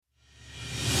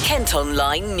Kent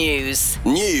Online News.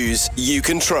 News you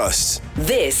can trust.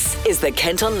 This is the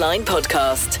Kent Online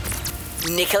Podcast.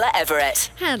 Nicola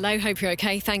Everett. Hello, hope you're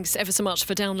okay. Thanks ever so much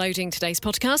for downloading today's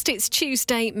podcast. It's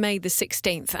Tuesday, May the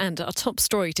 16th, and our top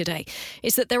story today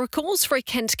is that there are calls for a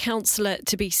Kent councillor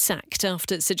to be sacked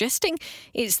after suggesting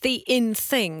it's the in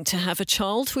thing to have a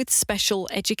child with special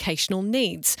educational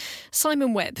needs.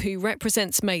 Simon Webb, who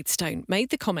represents Maidstone,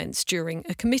 made the comments during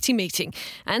a committee meeting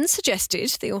and suggested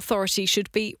the authority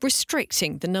should be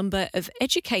restricting the number of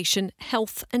education,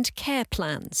 health and care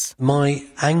plans. My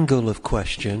angle of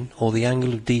question, or the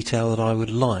angle of detail that I would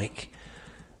like,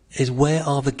 is where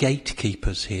are the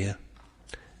gatekeepers here?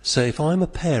 So if I'm a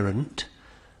parent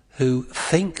who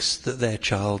thinks that their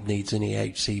child needs an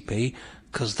EHCP,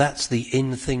 because that's the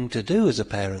in thing to do as a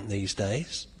parent these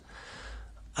days,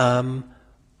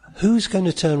 who's going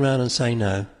to turn around and say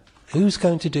no? Who's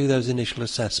going to do those initial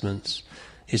assessments?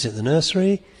 Is it the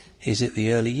nursery? Is it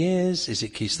the early years? Is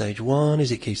it Key Stage 1?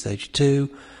 Is it Key Stage 2?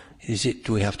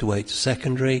 Do we have to wait to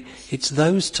secondary? It's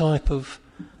those type of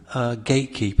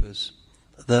gatekeepers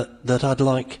that I'd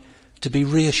like to be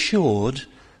reassured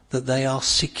that they are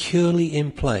securely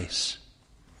in place.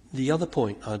 The other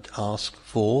point I'd ask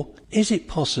for, is it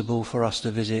possible for us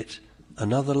to visit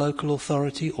another local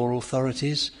authority or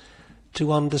authorities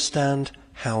to understand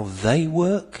how they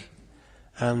work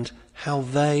and how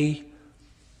they,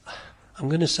 I'm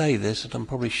going to say this and I'll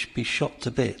probably be shot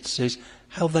to bits, is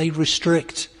how they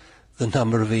restrict the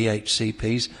number of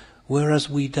EHCPs, whereas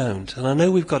we don't. And I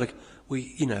know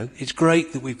it's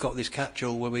great that we've got this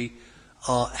catch-all where we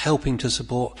are helping to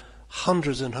support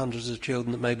hundreds and hundreds of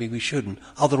children that maybe we shouldn't.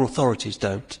 Other authorities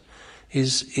don't.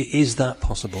 Is that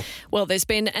possible? Well, there's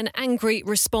been an angry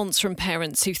response from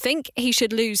parents who think he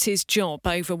should lose his job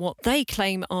over what they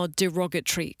claim are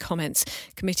derogatory comments.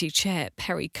 Committee Chair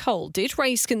Perry Cole did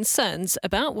raise concerns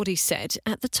about what he said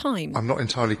at the time. I'm not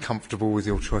entirely comfortable with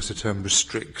your choice of term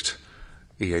restrict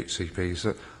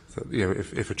EHCPs.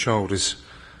 If a child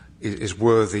is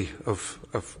worthy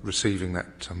of receiving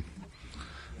that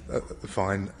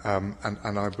fine, and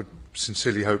I would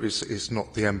sincerely hope it's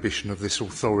not the ambition of this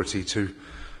authority to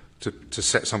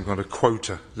set some kind of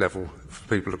quota level for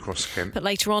people across Kent. But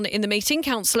later on in the meeting,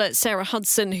 Councillor Sarah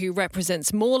Hudson, who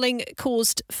represents Morling,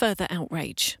 caused further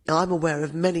outrage. I'm aware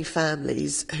of many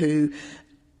families who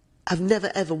have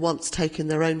never ever once taken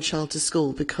their own child to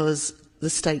school because the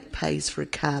state pays for a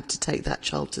cab to take that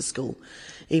child to school,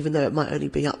 even though it might only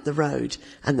be up the road,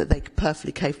 and that they're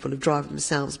perfectly capable of driving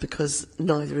themselves because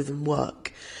neither of them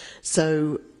work.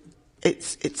 So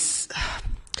it's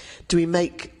do we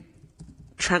make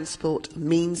transport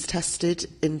means tested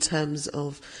in terms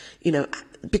of,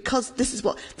 because this is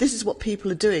what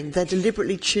people are doing. They're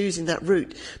deliberately choosing that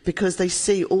route because they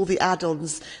see all the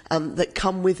add-ons that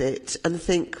come with it and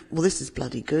think, well, this is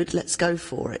bloody good, let's go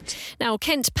for it. Now,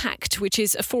 Kent Pact, which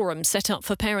is a forum set up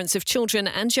for parents of children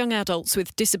and young adults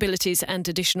with disabilities and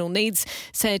additional needs,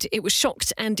 said it was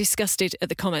shocked and disgusted at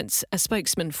the comments. A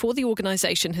spokesman for the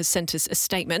organisation has sent us a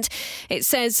statement. It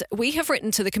says, "We have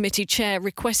written to the committee chair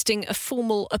requesting a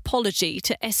formal apology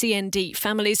to SEND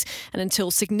families, and until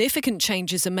significant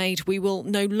changes are made, we will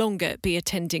no longer be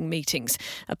attending meetings.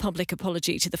 A public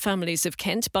apology to the families of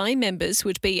Kent by members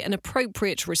would be an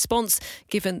appropriate response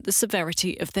given the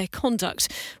severity of their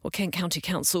conduct." Well, Kent County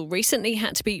Council recently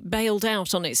had to be bailed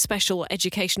out on its special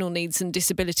educational needs and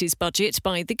disabilities budget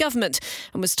by the government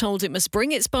and was told it must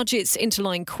bring its budgets into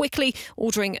line quickly,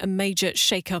 ordering a major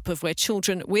shake-up of where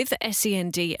children with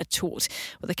SEND are taught.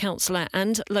 Well, the councillor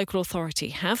and local authority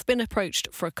have been approached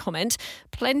for a comment.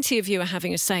 Plenty of you are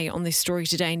having a say on this story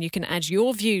today, and you can add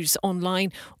your views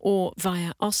online or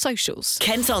via our socials.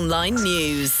 Kent Online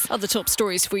News. Other top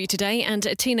stories for you today, and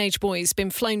a teenage boy has been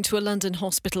flown to a London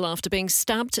hospital after being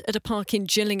stabbed at a park in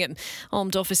Gillingham.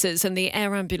 Armed officers and the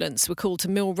air ambulance were called to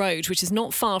Mill Road, which is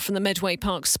not far from the Medway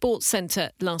Park Sports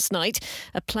Centre last night.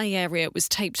 A play area was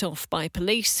taped off by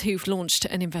police, who've launched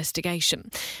an investigation.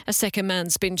 A second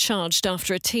man's been charged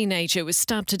after a teenager was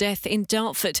stabbed to death in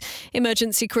Dartford.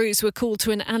 Emergency crews were called to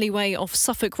an alleyway off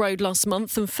Suffolk Road last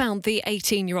month and found the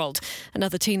 18-year-old.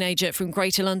 Another teenager from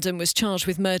Greater London was charged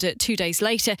with murder 2 days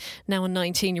later. Now a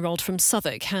 19-year-old from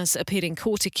Southwark has appeared in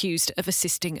court accused of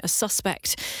assisting a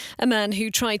suspect. A man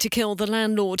who tried to kill the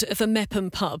landlord of a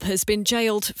Mepham pub has been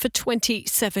jailed for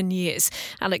 27 years.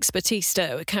 Alex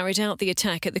Batista carried out the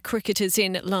attack at the Cricketers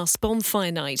Inn last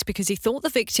bonfire night because he thought the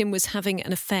victim was having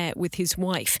an affair with his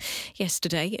wife.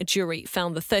 Yesterday, a jury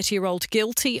found the 30-year-old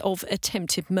guilty of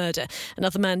attempted murder.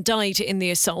 Another man died in the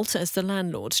assault as the the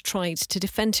landlord tried to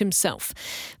defend himself.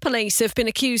 Police have been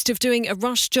accused of doing a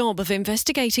rush job of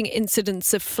investigating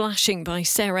incidents of flashing by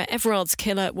Sarah Everard's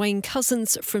killer Wayne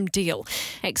Cousins from Deal.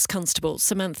 Ex-constable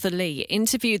Samantha Lee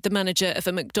interviewed the manager of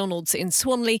a McDonald's in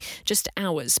Swanley just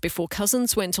hours before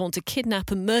Cousins went on to kidnap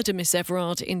and murder Miss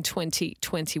Everard in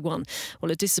 2021.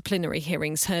 Well, a disciplinary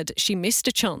hearings heard she missed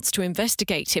a chance to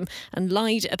investigate him and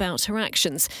lied about her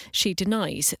actions. She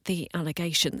denies the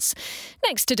allegations.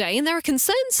 Next today, and there are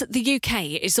concerns the UK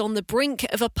is on the brink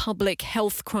of a public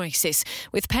health crisis,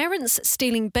 with parents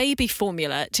stealing baby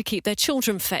formula to keep their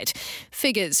children fed.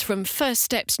 Figures from First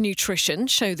Steps Nutrition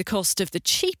show the cost of the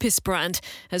cheapest brand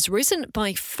has risen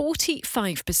by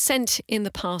 45% in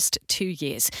the past 2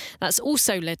 years. That's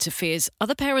also led to fears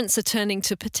other parents are turning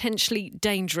to potentially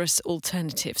dangerous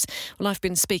alternatives. Well, I've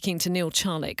been speaking to Neil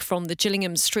Charlick from the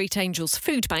Gillingham Street Angels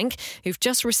Food Bank, who've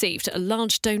just received a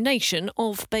large donation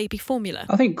of baby formula.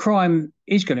 I think crime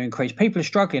is going to increase. People are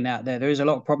struggling out there. There is a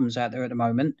lot of problems out there at the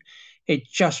moment. It's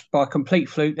just by complete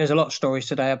fluke. There's a lot of stories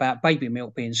today about baby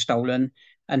milk being stolen,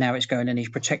 and now it's going in these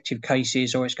protective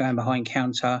cases or it's going behind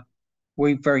counter.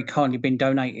 We've very kindly been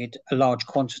donated a large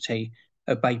quantity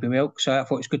of baby milk, so I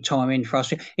thought it's good timing for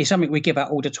us. It's something we give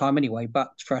out all the time anyway, but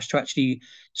for us to actually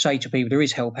say to people there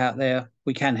is help out there,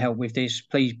 we can help with this,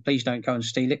 please don't go and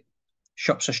steal it.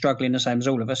 Shops are struggling the same as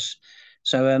all of us,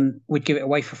 so we'd give it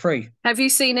away for free. Have you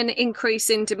seen an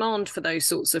increase in demand for those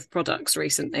sorts of products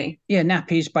recently? Yeah,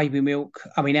 nappies, baby milk.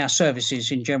 I mean, our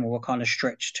services in general are kind of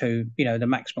stretched to, the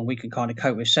maximum we can kind of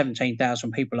cope with.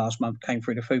 17,000 people last month came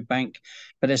through the food bank,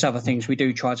 but there's other things we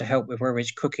do try to help with, whether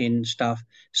it's cooking stuff,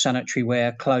 sanitary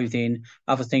wear, clothing,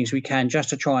 other things we can, just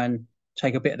to try and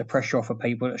take a bit of the pressure off of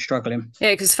people that are struggling.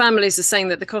 Yeah, because families are saying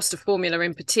that the cost of formula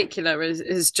in particular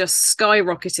is just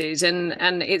skyrocketed,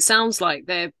 and it sounds like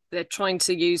they're trying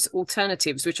to use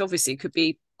alternatives, which obviously could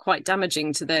be quite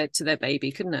damaging to their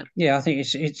baby, couldn't it? Yeah, I think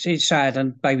it's sad,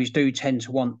 and babies do tend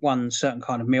to want one certain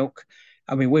kind of milk.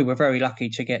 I mean, we were very lucky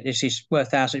to get this. It's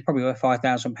worth it's probably worth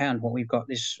 £5,000 what we've got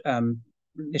this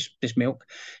milk,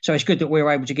 so it's good that we're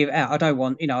able to give it out. I don't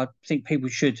want, I think people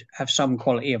should have some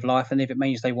quality of life, and if it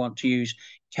means they want to use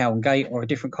Cow and Gate or a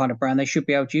different kind of brand, they should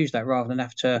be able to use that rather than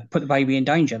have to put the baby in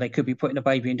danger. They could be putting the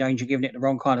baby in danger, giving it the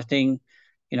wrong kind of thing.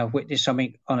 I've witnessed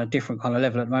something on a different kind of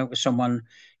level at the moment with someone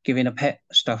giving a pet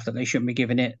stuff that they shouldn't be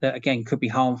giving it, that again could be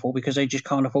harmful because they just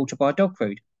can't afford to buy dog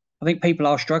food. I think people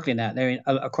are struggling out there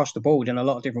across the board in a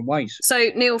lot of different ways.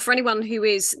 So, Neil, for anyone who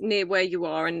is near where you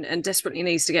are and desperately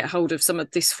needs to get hold of some of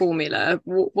this formula,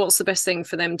 what's the best thing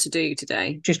for them to do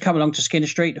today? Just come along to Skinner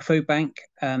Street, the food bank.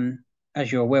 As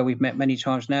you're aware, we've met many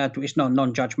times now. It's not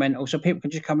non-judgmental, so people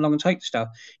can just come along and take the stuff.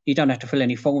 You don't have to fill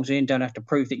any forms in, don't have to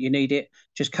prove that you need it.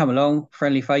 Just come along,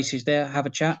 friendly faces there, have a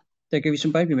chat. They'll give you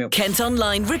some baby milk. Kent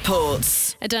Online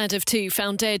reports. A dad of two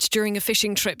found dead during a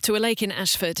fishing trip to a lake in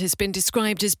Ashford has been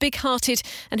described as big-hearted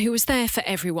and who was there for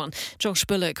everyone. Josh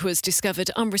Bullock was discovered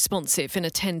unresponsive in a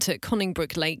tent at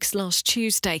Conningbrook Lakes last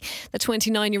Tuesday. The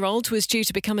 29-year-old was due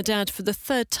to become a dad for the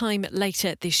third time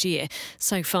later this year.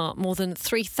 So far, more than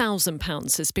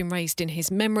 £3,000 has been raised in his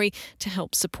memory to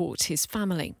help support his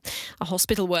family. A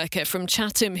hospital worker from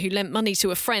Chatham who lent money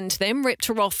to a friend, then ripped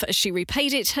her off as she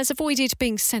repaid it, has avoided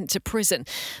being sent to prison.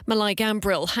 Malai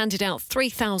Gambrill handed out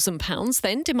 £3,000,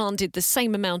 then demanded the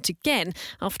same amount again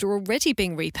after already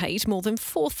being repaid more than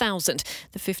 £4,000.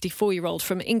 The 54-year-old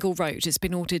from Ingle Road has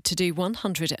been ordered to do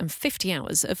 150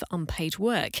 hours of unpaid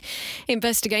work.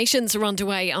 Investigations are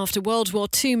underway after World War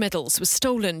II medals were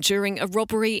stolen during a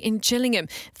robbery in Gillingham.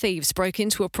 Thieves broke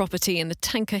into a property in the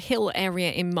Tanker Hill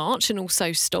area in March and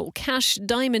also stole cash,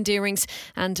 diamond earrings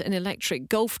and an electric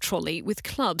golf trolley with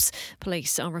clubs.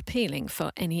 Police are appealing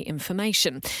for any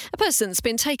information. A person's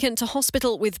been taken to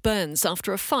hospital with burns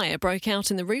after a fire broke out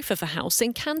in the roof of a house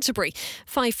in Canterbury.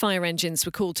 5 fire engines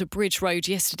were called to Bridge Road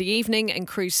yesterday evening and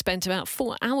crews spent about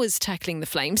 4 hours tackling the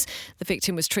flames. The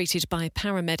victim was treated by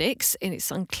paramedics and it's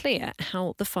unclear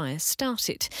how the fire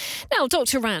started. Now,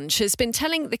 Dr. Ranch has been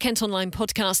telling the Kent Online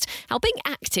podcast how being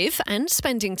active and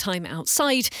spending time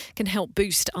outside can help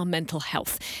boost our mental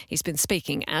health. He's been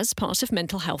speaking as part of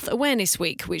Mental Health Awareness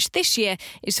Week, which this year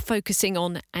is focusing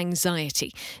on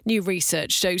anxiety. New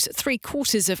research shows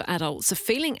 3/4 of adults are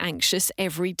feeling anxious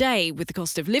every day, with the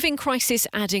cost of living crisis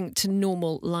adding to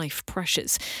normal life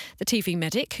pressures. The TV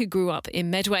medic who grew up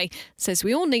in Medway says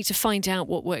we all need to find out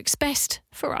what works best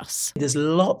for us. There's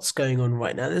lots going on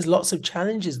right now. There's lots of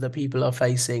challenges that people are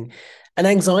facing, and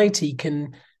anxiety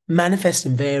can manifest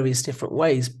in various different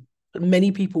ways.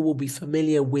 Many people will be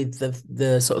familiar with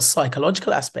the sort of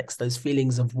psychological aspects, those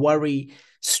feelings of worry,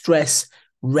 stress,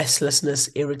 restlessness,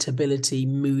 irritability,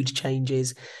 mood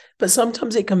changes. But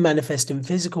sometimes it can manifest in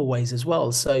physical ways as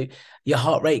well. So your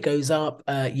heart rate goes up,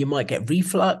 you might get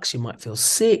reflux, you might feel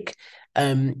sick,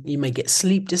 you may get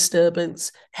sleep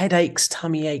disturbance, headaches,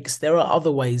 tummy aches. There are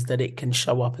other ways that it can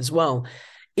show up as well.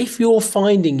 If you're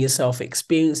finding yourself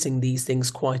experiencing these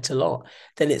things quite a lot,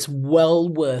 then it's well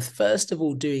worth, first of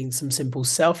all, doing some simple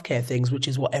self-care things, which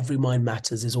is what Every Mind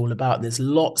Matters is all about. And there's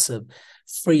lots of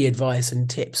free advice and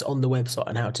tips on the website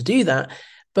on how to do that.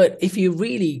 But if you're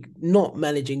really not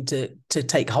managing to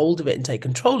take hold of it and take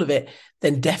control of it,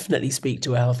 then definitely speak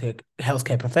to a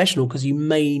healthcare professional, because you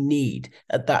may need,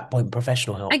 at that point,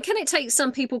 professional help. And can it take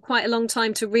some people quite a long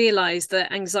time to realise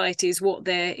that anxiety is what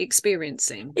they're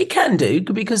experiencing? It can do,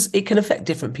 because it can affect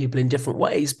different people in different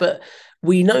ways. But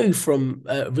we know from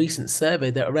a recent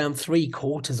survey that around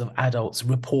 3/4 of adults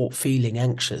report feeling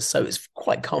anxious. So it's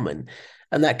quite common.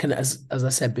 And that can, as I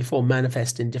said before,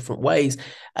 manifest in different ways.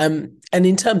 And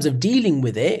in terms of dealing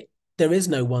with it, there is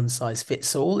no one size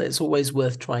fits all. It's always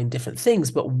worth trying different things.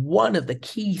 But one of the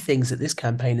key things that this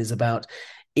campaign is about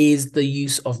is the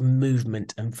use of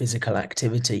movement and physical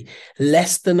activity.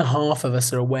 Less than half of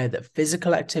us are aware that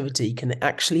physical activity can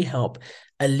actually help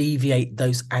alleviate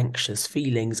those anxious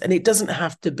feelings. And it doesn't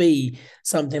have to be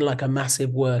something like a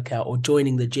massive workout or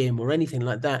joining the gym or anything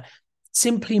like that.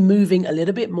 Simply moving a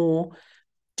little bit more,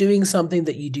 doing something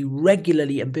that you do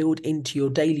regularly and build into your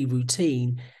daily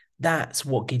routine, that's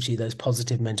what gives you those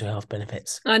positive mental health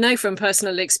benefits. I know from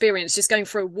personal experience, just going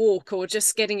for a walk or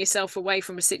just getting yourself away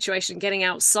from a situation, getting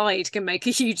outside can make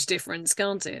a huge difference,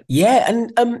 can't it? Yeah,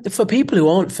 and for people who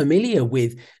aren't familiar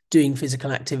with doing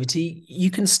physical activity, you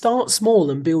can start small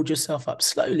and build yourself up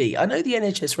slowly. I know the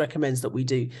NHS recommends that we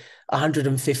do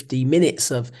 150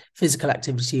 minutes of physical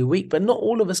activity a week, but not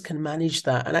all of us can manage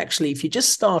that. And actually, if you're just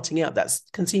starting out, that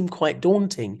can seem quite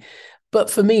daunting. But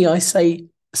for me, I say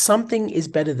something is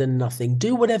better than nothing.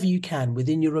 Do whatever you can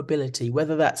within your ability,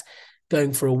 whether that's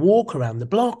going for a walk around the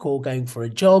block or going for a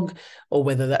jog, or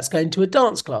whether that's going to a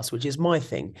dance class, which is my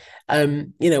thing.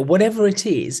 Whatever it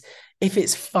is, if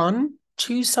it's fun,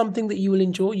 choose something that you will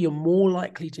enjoy. You're more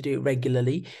likely to do it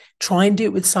regularly. Try and do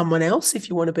it with someone else if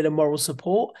you want a bit of moral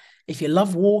support. If you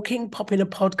love walking, pop in a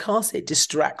podcast. It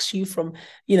distracts you from,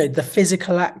 the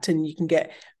physical act, and you can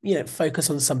get, focus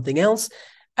on something else.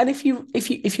 And if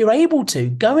you're able to,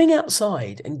 going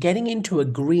outside and getting into a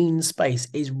green space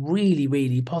is really,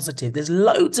 really positive. There's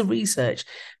loads of research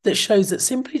that shows that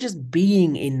simply just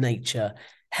being in nature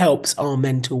helps our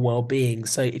mental well-being.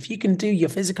 So if you can do your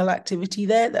physical activity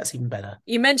there, that's even better.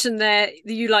 You mentioned there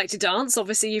that you like to dance.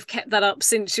 Obviously, you've kept that up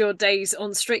since your days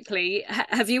on Strictly.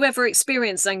 Have you ever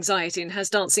experienced anxiety, and has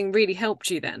dancing really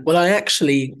helped you then? Well, I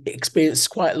actually experienced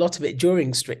quite a lot of it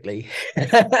during Strictly.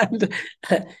 And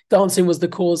dancing was the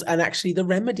cause and actually the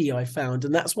remedy I found.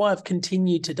 And that's why I've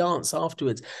continued to dance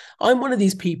afterwards. I'm one of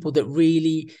these people that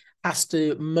really has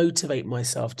to motivate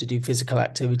myself to do physical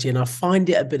activity, and I find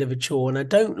it a bit of a chore, and I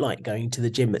don't like going to the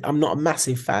gym. I'm not a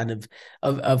massive fan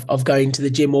of going to the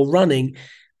gym or running,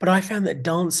 but I found that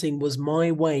dancing was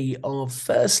my way of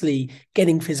firstly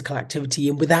getting physical activity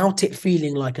in without it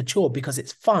feeling like a chore, because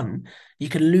it's fun. You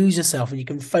can lose yourself and you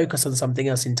can focus on something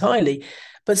else entirely.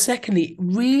 But secondly, it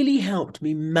really helped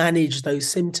me manage those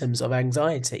symptoms of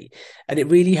anxiety, and it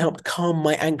really helped calm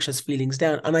my anxious feelings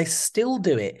down, and I still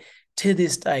do it to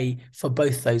this day for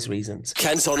both those reasons.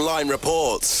 Kent Online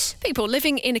reports. People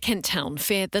living in a Kent town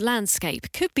fear the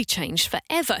landscape could be changed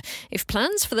forever if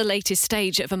plans for the latest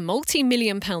stage of a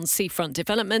multi-million-pound seafront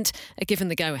development are given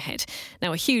the go-ahead.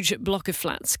 Now, a huge block of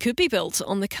flats could be built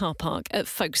on the car park at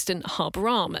Folkestone Harbour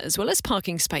Arm. As well as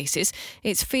parking spaces,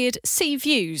 it's feared sea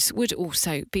views would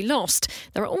also be lost.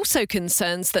 There are also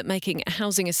concerns that making a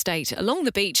housing estate along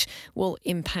the beach will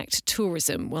impact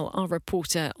tourism. Well, our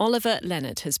reporter Oliver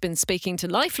Leonard has been speaking to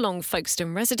lifelong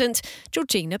Folkestone resident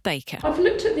Georgina Baker. I've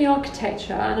looked at the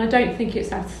architecture and I don't think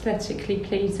it's aesthetically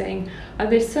pleasing.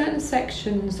 There's certain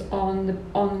sections on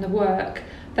the work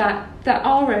that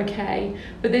are okay,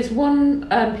 but there's one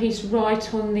piece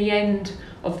right on the end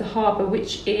of the harbour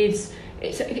which is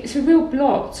it's a real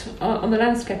blot on the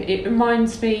landscape. It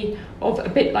reminds me of a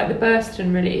bit like the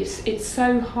Burston, really. It's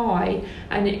so high,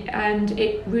 and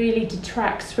it really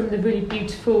detracts from the really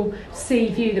beautiful sea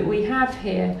view that we have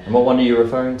here. And what one are you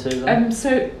referring to then?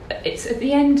 So it's at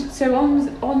the end. So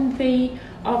on the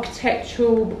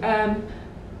architectural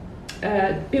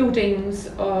buildings,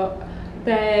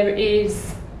 there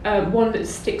is one that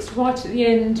sticks right at the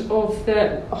end of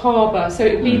the harbour. So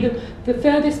it would be the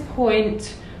furthest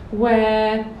point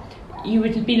where you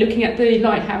would be looking at the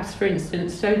lighthouse, for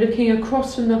instance. So looking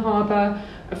across from the harbour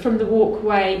from the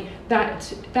walkway,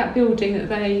 that building that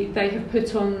they have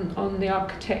put on the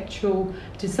architectural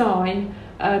design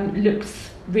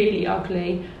looks really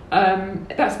ugly.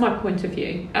 That's my point of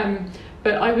view.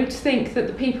 But I would think that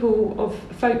the people of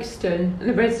Folkestone and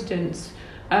the residents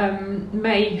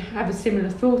may have a similar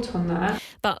thought on that.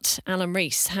 But Alan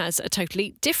Rees has a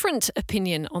totally different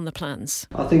opinion on the plans.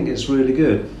 I think it's really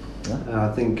good. I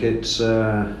think it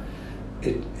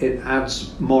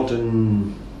adds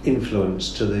modern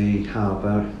influence to the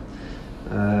harbour,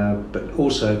 but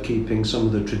also keeping some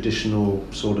of the traditional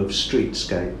sort of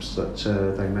streetscapes that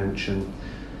they mention.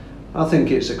 I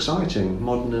think it's exciting,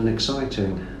 modern and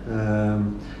exciting,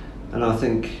 and I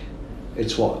think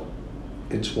it's what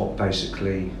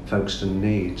basically Folkestone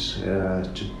needs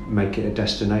to make it a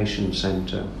destination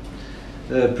centre.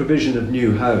 The provision of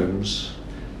new homes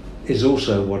is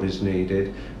also what is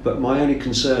needed, but my only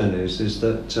concern is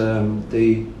that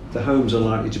the homes are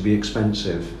likely to be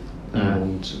expensive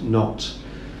and not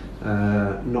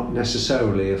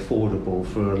necessarily affordable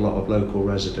for a lot of local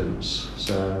residents.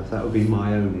 So that would be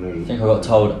my only. I think I got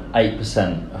told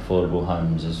 8% affordable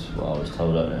homes is what I was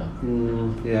told earlier.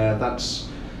 Yeah, that's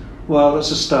a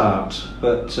start,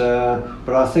 but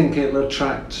I think it'll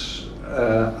attract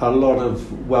a lot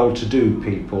of well-to-do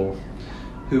people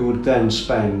who would then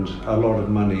spend a lot of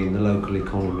money in the local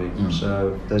economy.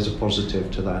 So there's a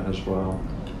positive to that as well.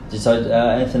 So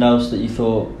anything else that you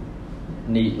thought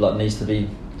needs to be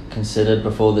considered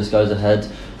before this goes ahead?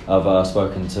 I've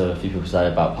spoken to a few people today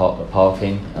about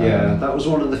parking. Yeah, that was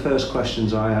one of the first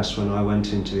questions I asked when I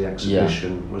went into the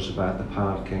exhibition, was about the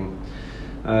parking.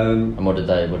 And what did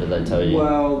they tell you?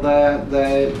 Well,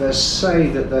 they say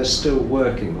that they're still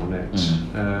working on it,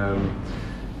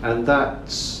 and that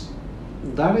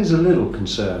is a little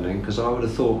concerning, because I would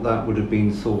have thought that would have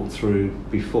been thought through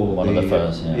before. One of the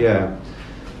first, yeah.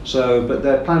 So, but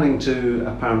they're planning to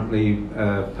apparently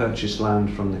purchase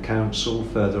land from the council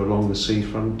further along the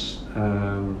seafront.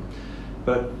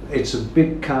 But it's a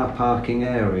big car parking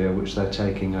area which they're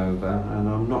taking over, and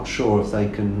I'm not sure if they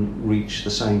can reach the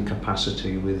same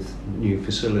capacity with new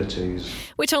facilities.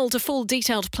 We're told a full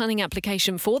detailed planning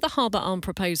application for the Harbour Arm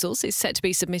proposals is set to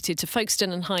be submitted to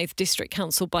Folkestone and Hythe District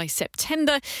Council by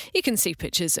September. You can see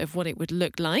pictures of what it would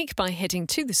look like by heading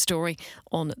to the story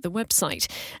on the website.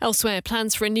 Elsewhere,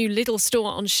 plans for a new Lidl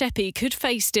store on Sheppey could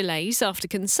face delays after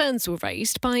concerns were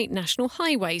raised by National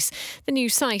Highways. The new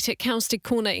site at Cowsted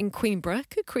Corner in Queenborough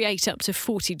could create up to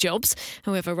 40 jobs.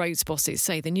 However, roads bosses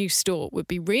say the new store would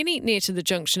be really near to the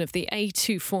junction of the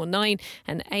A249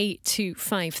 and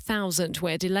A25000,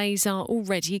 where delays are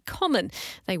already common.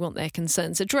 They want their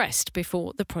concerns addressed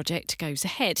before the project goes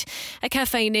ahead. A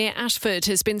cafe near Ashford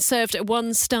has been served a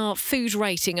 1-star food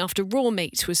rating after raw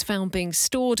meat was found being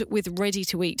stored with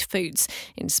ready-to-eat foods.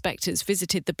 Inspectors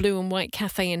visited the Blue and White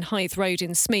Cafe in Hythe Road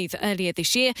in Smeeth earlier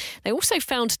this year. They also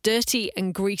found dirty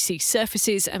and greasy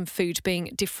surfaces and food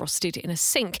being defrosted in a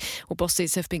sink. Well,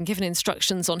 bosses have been given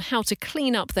instructions on how to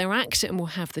clean up their act and will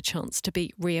have the chance to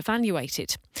be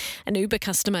re-evaluated. An Uber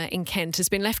customer in Kent has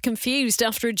been left confused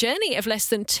after a journey of less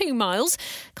than 2 miles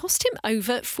cost him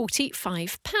over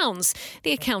 £45.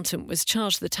 The accountant was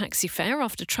charged the taxi fare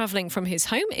after travelling from his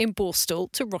home in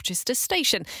Borstal to Rochester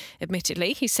Station.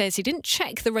 Admittedly, he says he didn't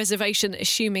check the reservation,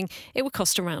 assuming it would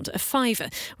cost around a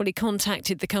 £5. Well, he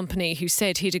contacted the company, who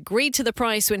said he'd agreed to the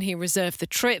price when he reserved the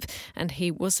trip, and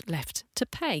he was left to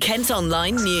pay. Kent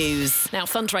Online News. Now,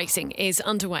 fundraising is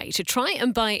underway to try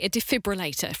and buy a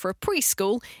defibrillator for a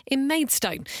preschool in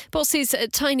Maidstone. Bosses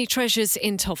at Tiny Treasures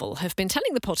in Tovel have been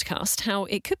telling the podcast how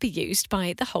it could be used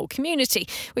by the whole community.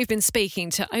 We've been speaking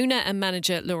to owner and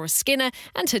manager Laura Skinner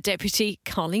and her deputy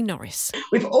Carly Norris.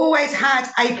 We've always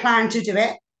had a plan to do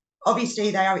it.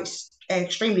 Obviously, they are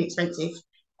extremely expensive.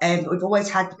 We've always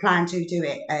had the plan to do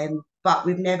it, but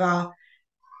we've never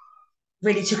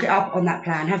really took it up on that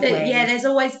plan, have we? Yeah, there's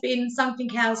always been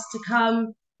something else to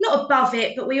come, not above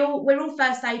it, but we're all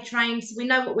first aid trained, so we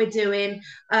know what we're doing,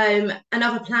 and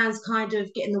other plans kind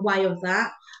of get in the way of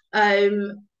that.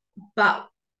 But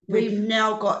we've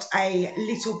now got a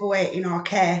little boy in our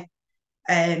care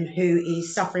who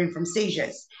is suffering from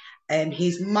seizures.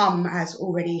 His mum has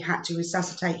already had to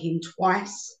resuscitate him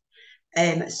twice.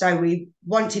 So we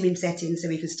want him in settings so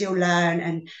he can still learn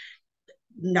and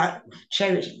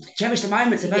cherish the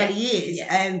moments of early years.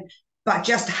 Yeah. But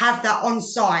just to have that on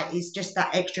site is just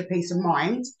that extra peace of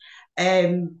mind.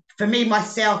 For me,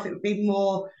 myself, it would be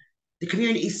more the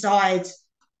community side.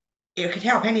 It could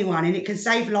help anyone and it can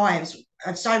save lives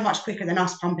so much quicker than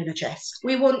us pumping a chest.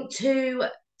 We want to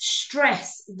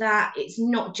stress that it's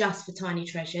not just for Tiny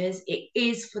Treasures, it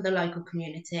is for the local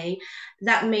community.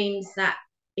 That means that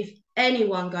if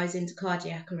anyone goes into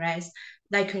cardiac arrest,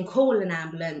 they can call an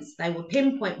ambulance, they will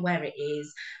pinpoint where it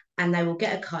is, and they will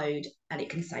get a code, and it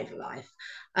can save a life.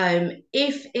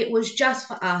 If it was just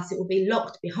for us, it would be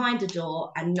locked behind a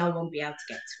door and no one would be able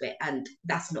to get to it. And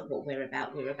that's not what we're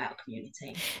about. We're about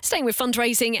community. Staying with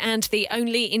fundraising, and the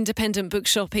only independent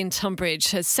bookshop in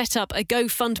Tunbridge has set up a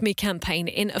GoFundMe campaign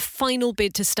in a final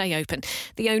bid to stay open.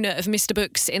 The owner of Mr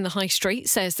Books in the High Street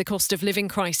says the cost of living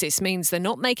crisis means they're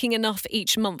not making enough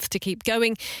each month to keep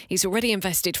going. He's already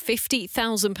invested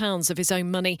 £50,000 of his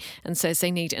own money and says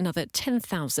they need another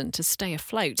 £10,000 to stay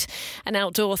afloat. An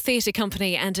outdoor theatre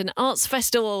company and an arts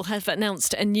festival have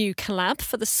announced a new collab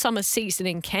for the summer season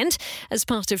in Kent. As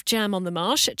part of Jam on the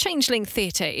Marsh, Changeling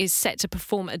Theatre is set to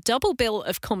perform a double bill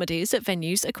of comedies at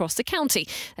venues across the county.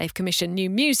 They've commissioned new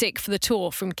music for the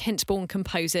tour from Kent-born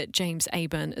composer James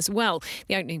Aburn as well.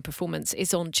 The opening performance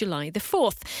is on July the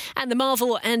 4th. And the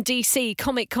Marvel and DC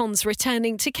Comic Cons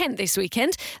returning to Kent this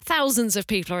weekend. Thousands of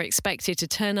people are expected to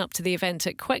turn up to the event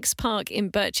at Quecks Park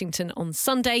in Birchington on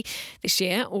Sunday. This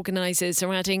year, organisers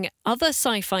are adding other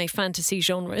sci-fi fantasy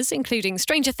genres, including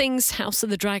Stranger Things, House of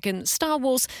the Dragon, Star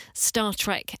Wars, Star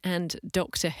Trek and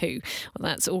Doctor Who. Well,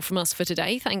 that's all from us for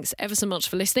today. Thanks ever so much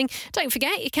for listening. Don't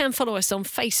forget, you can follow us on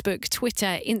Facebook,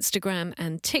 Twitter, Instagram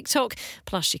and TikTok.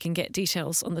 Plus, you can get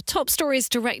details on the top stories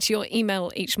direct to your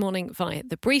email each morning via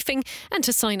The Briefing. And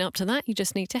to sign up to that, you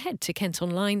just need to head to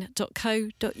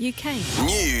kentonline.co.uk.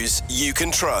 News you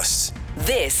can trust.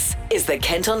 This is the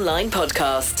Kent Online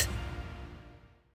Podcast.